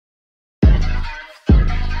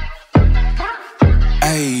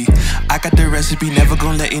recipe. Never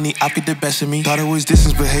gonna let any op get the best of me. Thought it was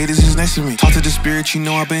distance, but haters is next to me. Talk to the spirit, you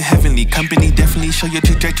know I've been heavenly. Company definitely show your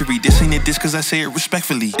trajectory. This ain't a diss cause I say it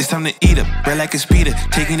respectfully. It's time to eat up, red like a speeder.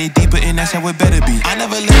 Taking it deeper and that's how it better be. I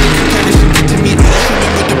never let the comparison get to me.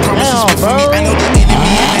 But the promises meant for me. I know the enemy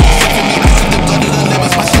and that is for me. I see the blood of the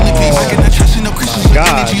lemons, my centerpiece. I cannot trust in no Christians with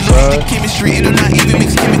energy. Look at the chemistry, it'll not even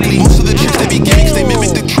mix chemically. Most of the tricks they be gimmicks, they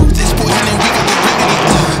mimic the truth. It's poison and we got the remedy.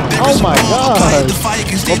 Oh my God. The fire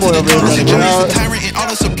can stand to the dollars. The jury's a tyrant and all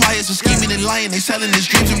the suppliers are scheming and lying. They selling his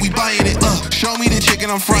dreams and we buying it. Show me the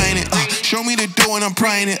chicken, I'm frying it. Show me the dough and I'm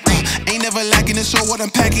prying it. Ain't never lacking it, so what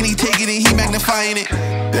I'm packing, he taking it, he magnifying it.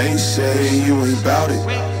 They say you ain't bout it.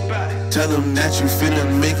 Tell them that you finna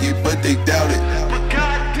make it, but they doubt it. But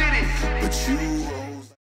God did it. But you.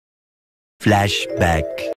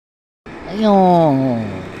 Flashback. Damn.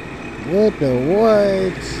 What the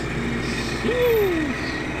what?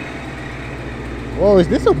 Whoa, is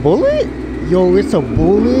this a bullet? Yo, it's a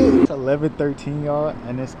bullet. It's 11:13, y'all,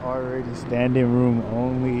 and it's already standing room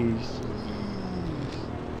only.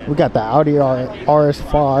 We got the Audi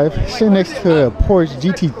RS5 sitting next to the Porsche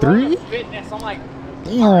GT3.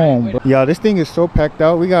 Damn, bro. Yo, this thing is so packed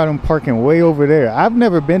out. We got them parking way over there. I've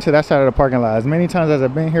never been to that side of the parking lot. As many times as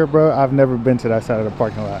I've been here, bro, I've never been to that side of the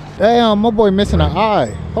parking lot. Damn, my boy missing an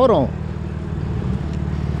eye. Hold on.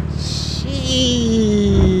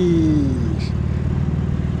 Sheesh.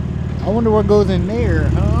 I wonder what goes in there,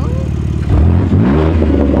 huh?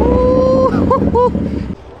 Ooh.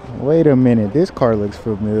 Wait a minute, this car looks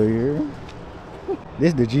familiar. This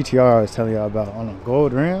is the GTR I was telling y'all about on the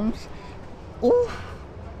gold rims. Ooh.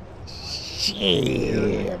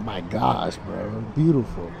 Shit, my gosh, bro,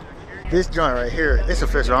 beautiful. This joint right here, it's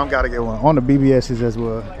official. I'm gotta get one on the BBSs as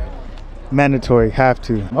well. Mandatory, have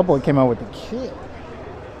to. My boy came out with the kit.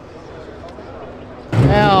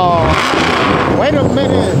 Now, wait a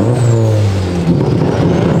minute.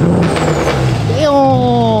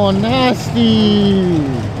 Damn, nasty.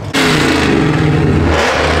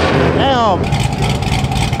 Damn.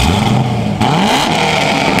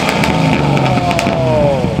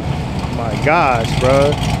 Oh my gosh,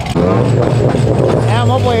 bro. Damn,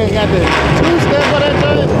 my boy got the two-step on that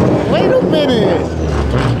joint. Wait a minute.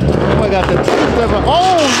 My boy got the two-step.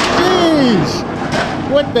 Oh, jeez.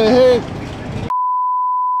 What the heck?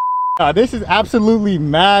 This is absolutely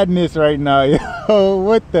madness right now, yo.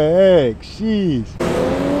 What the heck? Jeez.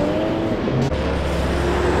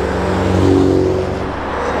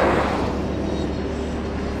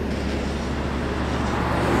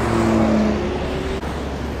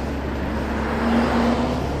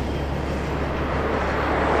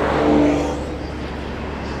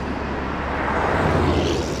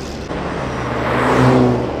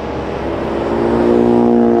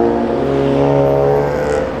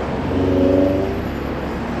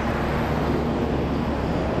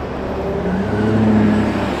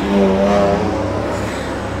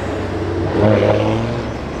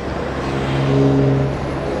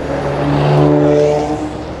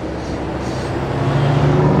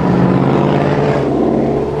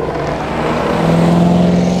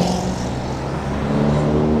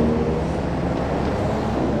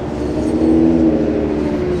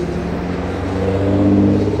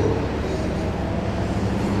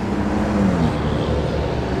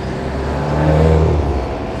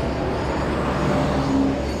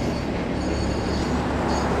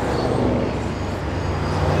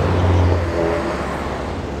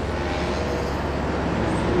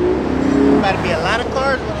 About to be a lot of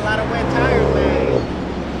cars with a lot of wet tires, man.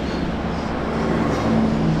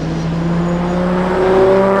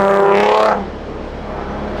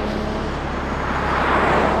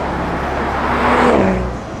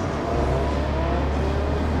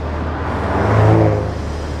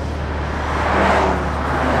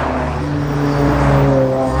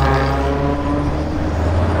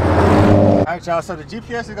 Alright, y'all, so the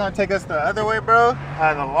GPS is gonna take us the other way, bro.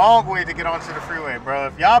 The long way to get onto the freeway, bro.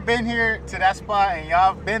 If y'all been here to that spot and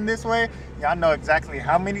y'all been this way, y'all know exactly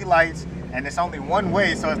how many lights, and it's only one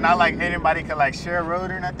way, so it's not like anybody could like share a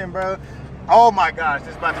road or nothing, bro. Oh my gosh, this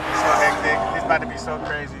is about to be so hectic. This is about to be so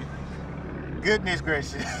crazy. Goodness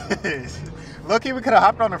gracious. Low-key, we could have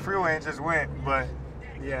hopped on the freeway and just went, but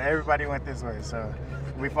yeah, everybody went this way, so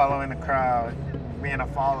we following the crowd. Being a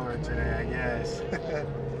follower today, I guess.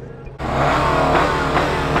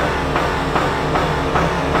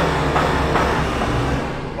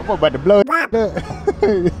 I'm about to blow it up. Oh,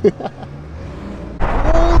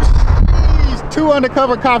 jeez. 2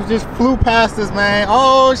 undercover cops just flew past us, man.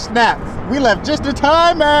 Oh, snap. We left just in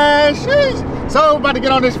time, man. Sheesh. So, about to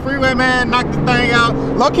get on this freeway, man. Knock the thing out.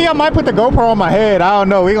 Low-key, I might put the GoPro on my head. I don't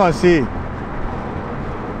know. We're going to see.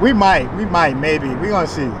 We might, maybe. We gonna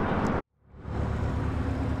see.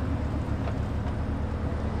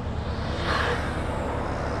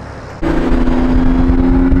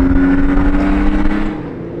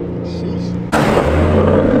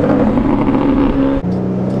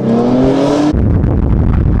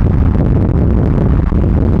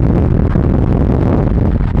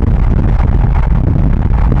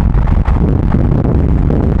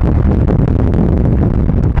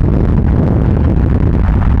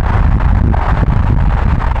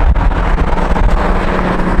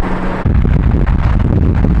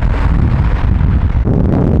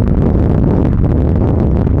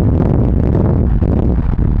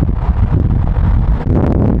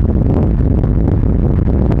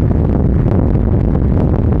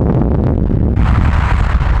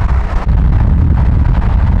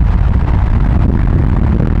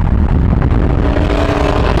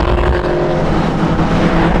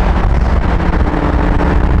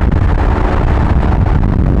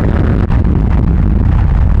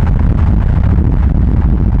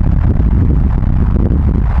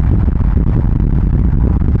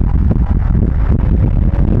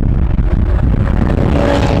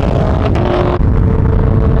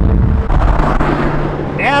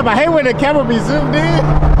 I hate when the camera be zoomed in.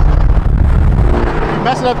 You're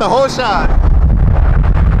messing up the whole shot.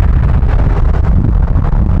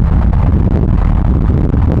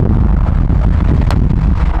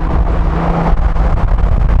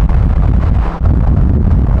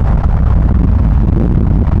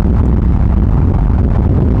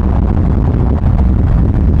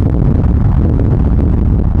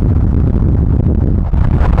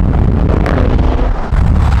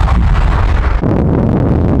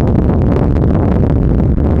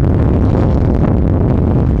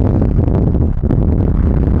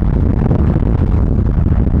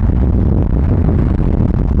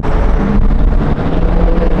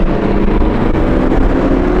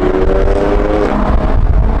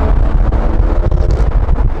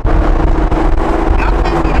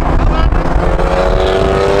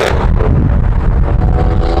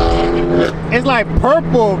 It's like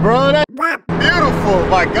purple, bro. That's beautiful,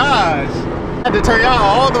 my gosh. I had to turn y'all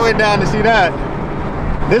all the way down to see that.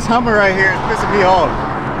 This Hummer right here is pissing me off.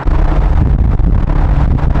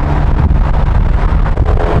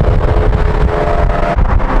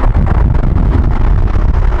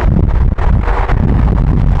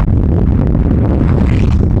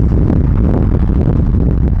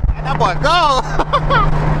 And that boy go.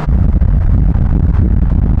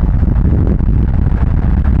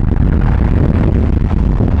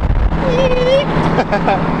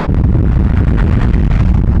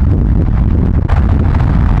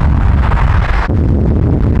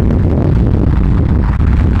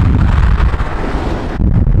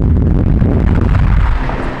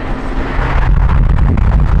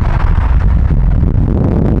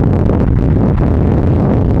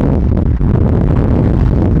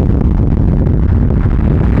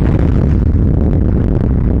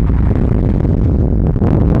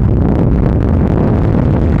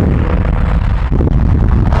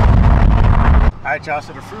 Alright y'all,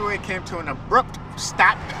 so the freeway came to an abrupt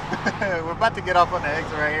stop. We're about to get off on the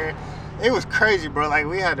exit right here. It was crazy, bro. Like,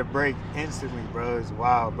 we had to brake instantly, bro. It's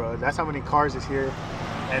wild, bro. That's how many cars is here.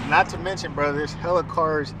 And not to mention, bro, there's hella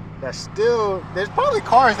cars that still, there's probably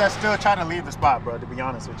cars that still trying to leave the spot, bro, to be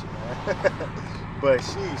honest with you, man. But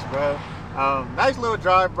sheesh, bro. Nice little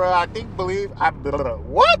drive, bro. I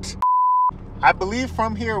believe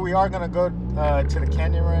from here we are gonna go to the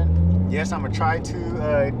canyon run. Yes, I'm gonna try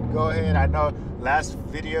to go ahead. I know last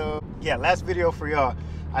video for y'all,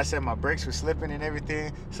 I said my brakes were slipping and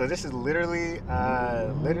everything. So this is literally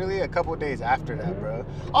a couple days after that, bro.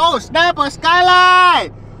 Oh snap, a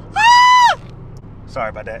skyline! Ah! Sorry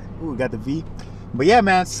about that. Ooh, got the V. But yeah,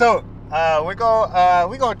 man. So we're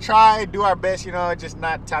gonna try, do our best, you know, just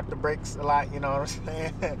not tap the brakes a lot, you know what I'm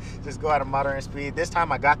saying? Just go at a moderate speed. This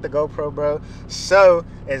time I got the GoPro, bro. So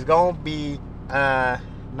it's gonna be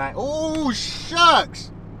oh shucks.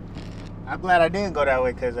 I'm glad I didn't go that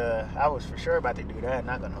way, because I was for sure about to do that.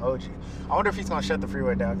 Not gonna hold you. I wonder if he's gonna shut the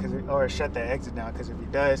freeway down, or shut the exit down, because if he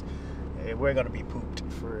does, we're gonna be pooped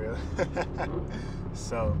for real.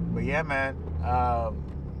 So, but yeah, man.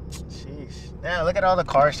 Jeez. Yeah, look at all the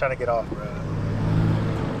cars trying to get off, bro.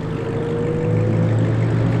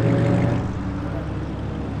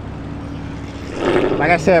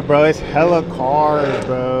 Like I said, bro, it's hella cars,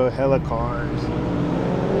 bro. Hella cars.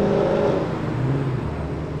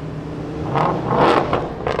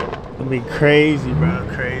 It'll be crazy, bro.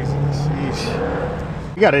 Crazy.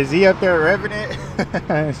 Sheesh. You got a Z up there revving it?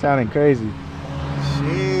 It's sounding crazy.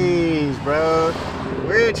 Jeez, bro.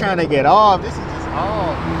 We're trying to get off. This is just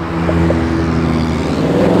Oh.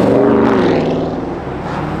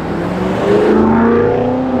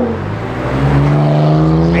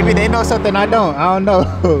 Maybe they know something I don't. I don't know.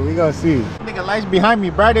 We gonna see. Nigga, lights behind me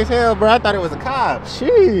bright as hell, bro. I thought it was a cop.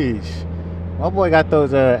 Sheesh. My boy got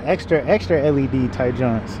those extra LED type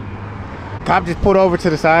joints. Cop just pulled over to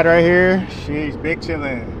the side right here. Sheesh, big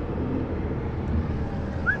chillin'.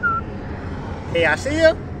 Hey, I see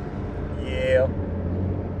you? Yeah.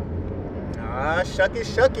 Ah,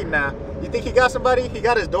 shucky now. You think he got somebody? He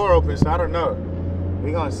got his door open, so I don't know.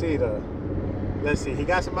 We gonna see though. Let's see, he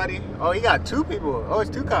got somebody? Oh, he got 2 people. Oh, it's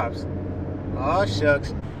 2 cops. Oh,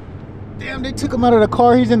 shucks. Damn, they took him out of the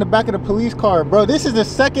car. He's in the back of the police car. Bro, this is the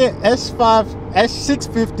second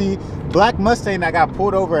S650 black Mustang that got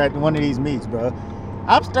pulled over at one of these meets, bro.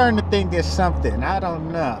 I'm starting to think there's something. I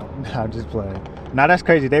don't know. No, I'm just playing. Nah, that's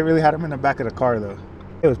crazy. They really had him in the back of the car, though.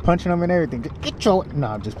 It was punching him and everything. Get your... No,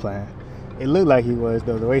 I'm just playing. It looked like he was,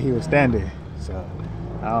 though, the way he was standing. So,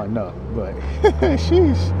 I don't know. But,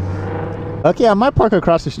 sheesh. Okay, I might park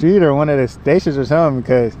across the street or one of the stations or something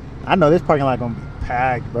because I know this parking lot gonna be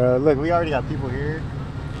packed, bro. Look, we already got people here.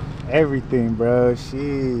 Everything, bro.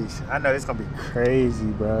 Jeez. I know this gonna be crazy,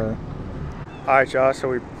 bro. All right, y'all. So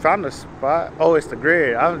we found a spot. Oh, it's the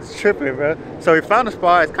grid. I was tripping, bro. So we found a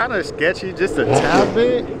spot. It's kind of sketchy, just a tad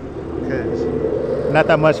bit, because not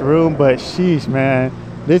that much room. But sheesh, man,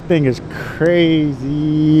 this thing is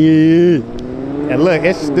crazy. And look,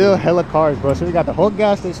 it's still hella cars, bro. So we got the whole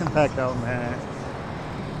gas station packed out, man.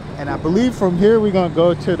 And I believe from here we're gonna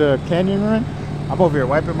go to the canyon run. I'm over here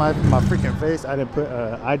wiping my freaking face. I didn't put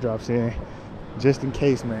eye drops in just in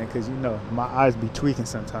case, man, because you know my eyes be tweaking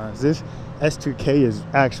sometimes. This S2K is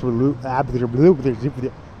absolute, damn,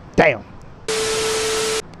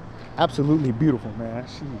 absolutely beautiful, man.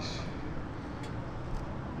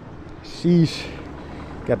 Sheesh.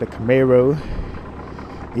 Got the Camaro.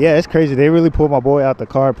 Yeah, it's crazy. They really pulled my boy out the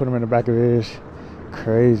car, put him in the back of his.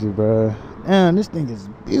 Crazy, bro. Man, this thing is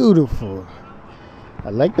beautiful.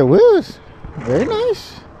 I like the wheels. Very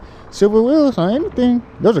nice. Silver wheels on anything.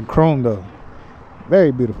 Those are chrome, though.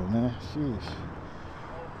 Very beautiful, man. Jeez.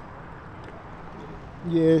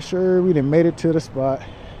 Yeah, sure. We done made it to the spot.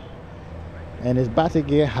 And it's about to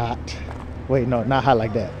get hot. Wait, no, not hot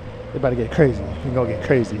like that. It's about to get crazy. We gonna get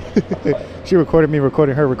crazy. She recorded me,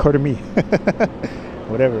 recording her, recording me.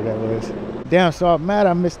 Whatever that was. Damn, so I'm mad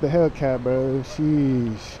I missed the Hellcat, bro.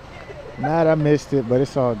 Sheesh. Mad I missed it, but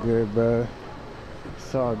it's all good, bro.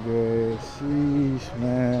 It's all good. Sheesh,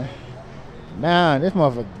 man. Nah, this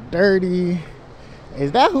motherfucker dirty.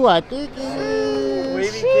 Is that who I think it is?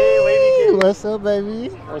 Wavy kid, wavy kid. What's up, baby?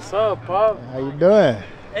 What's up, Pop? How you doing?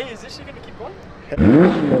 Hey, is this shit gonna keep going?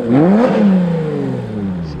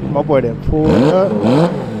 My boy that pulled up.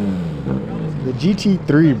 The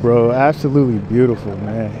GT3, bro, absolutely beautiful,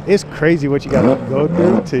 man. It's crazy what you gotta go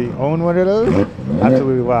through to own one of those.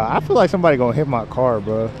 Absolutely wow. I feel like somebody gonna hit my car,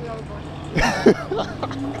 bro.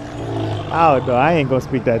 I don't know. I ain't gonna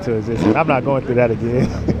speak that to existence. I'm not going through that again.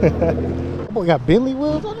 Boy, got Bentley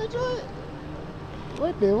wheels on that joint?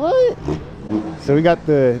 What the what? So we got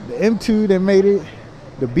the M2 that made it.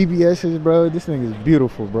 The BBS's, bro. This thing is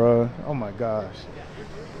beautiful, bro. Oh my gosh.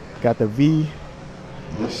 Got the V.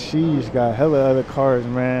 She's got hella other cars,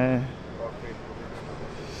 man.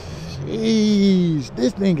 Jeez,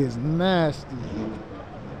 this thing is nasty.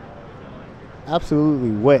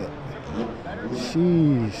 Absolutely wet.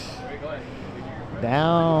 Jeez.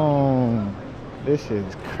 Down. This shit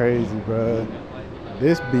is crazy, bro.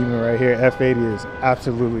 This Beamer right here, F80, is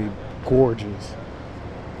absolutely gorgeous.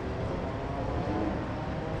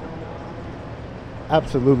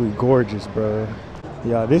 Absolutely gorgeous, bro.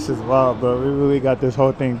 Yeah, this is wild, bro. We really got this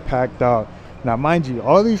whole thing packed out. Now, mind you,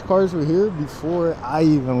 all these cars were here before I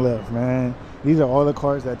even left, man. These are all the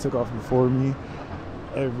cars that took off before me.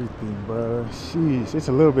 Everything, bro. Sheesh, it's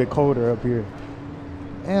a little bit colder up here.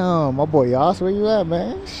 Damn, my boy Yas, where you at,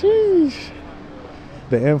 man? Sheesh.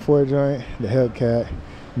 The M4 joint, the Hellcat,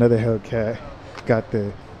 another Hellcat. Got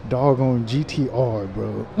the doggone GTR,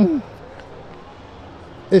 bro.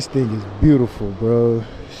 This thing is beautiful, bro.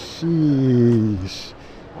 Sheesh.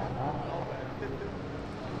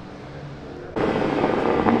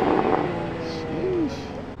 Sheesh.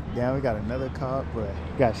 Yeah, we got another cop, but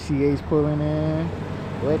we got CAs pulling in.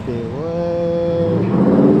 What the what?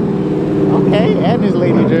 Okay, and this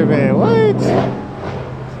lady driven. What?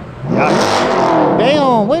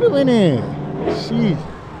 Damn, wait a minute. Sheesh.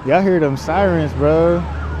 Y'all hear them sirens, bro.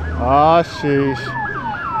 Oh, sheesh.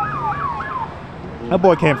 That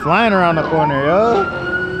boy came flying around the corner, yo.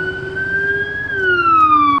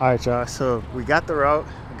 All right, y'all, so we got the route.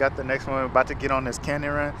 We got the next one. About to get on this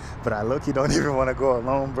canyon run, but I low-key don't even want to go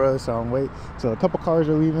alone, bro. So I'm waiting. So a couple cars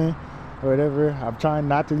are leaving or whatever. I'm trying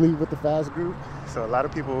not to leave with the fast group. So a lot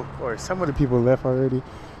of people, or some of the people, left already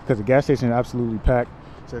because the gas station is absolutely packed.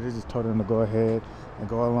 So they just told them to go ahead and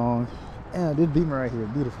go along. And this Beamer right here,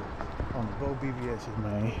 beautiful. On the Go BBS,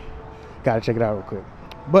 man. Gotta check it out real quick.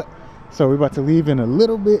 But so we're about to leave in a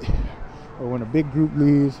little bit, or when a big group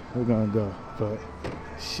leaves, we're gonna go. But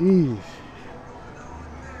sheesh,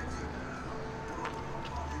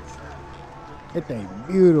 that thing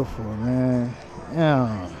beautiful, man.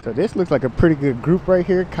 Yeah. So this looks like a pretty good group right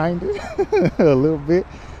here, kinda. A little bit,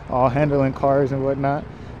 all handling cars and whatnot.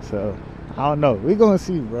 So I don't know. We're gonna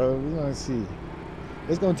see, bro. We're gonna see.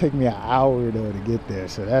 It's gonna take me an hour though to get there,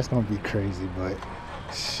 so that's gonna be crazy. But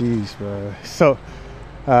sheesh, bro. So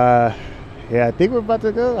yeah, I think we're about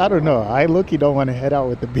to go. I don't know. I low-key don't want to head out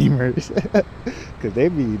with the Beamers because they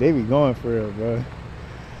be going for real, bro.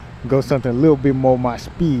 Go something a little bit more my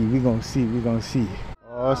speed. We gonna see.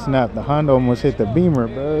 Oh snap! The Honda almost hit the Beamer,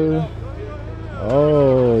 bro.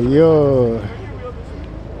 Oh yo,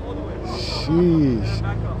 sheesh.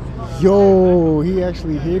 Yo, he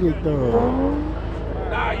actually hit it though.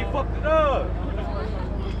 Nah, you fucked it up.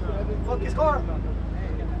 Fuck his car.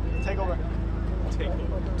 Take over. Take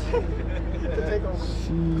over.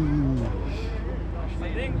 I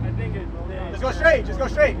think it. Just go straight. Just go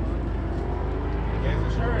straight. Get his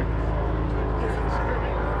insurance.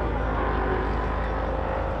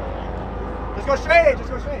 Just go straight. Just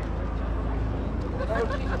go straight.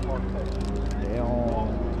 Damn.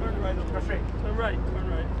 Turn right. Go straight. Turn right. Turn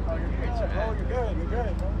right. Oh, you're good. Oh, you're good. You're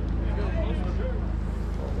good, bro.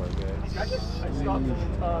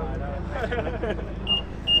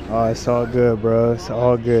 Oh, it's all good, bro. It's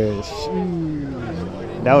all good.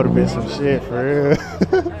 Sheesh. That would have been some shit for real.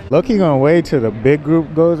 Loki gonna wait till the big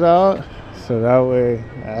group goes out, so that way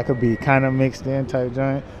I could be kind of mixed in type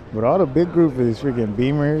joint. But all the big group is freaking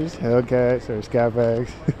Beamers, Hellcats, or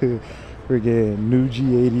Skypacks, freaking new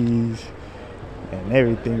G80s, and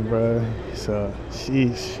everything, bro. So,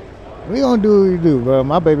 sheesh. We gonna do what we do, bro.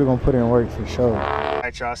 My baby gonna put in work for sure. All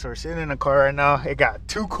right, y'all, so we're sitting in the car right now. It got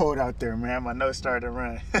too cold out there, man. My nose started to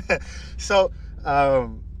run. So,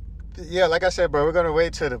 yeah, like I said, bro, we're gonna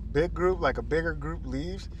wait till the big group, like a bigger group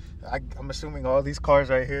leaves. I'm assuming all these cars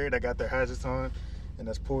right here that got their hazards on and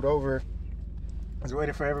that's pulled over is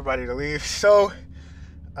waiting for everybody to leave. So,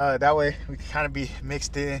 that way we can kind of be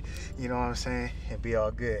mixed in, you know what I'm saying, and be all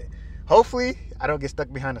good. Hopefully, I don't get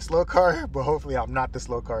stuck behind a slow car, but hopefully I'm not the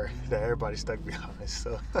slow car that everybody's stuck behind.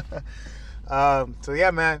 So, so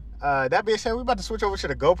yeah, man. That being said, we're about to switch over to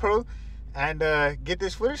the GoPro and get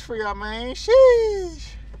this footage for y'all, man.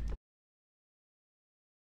 Sheesh.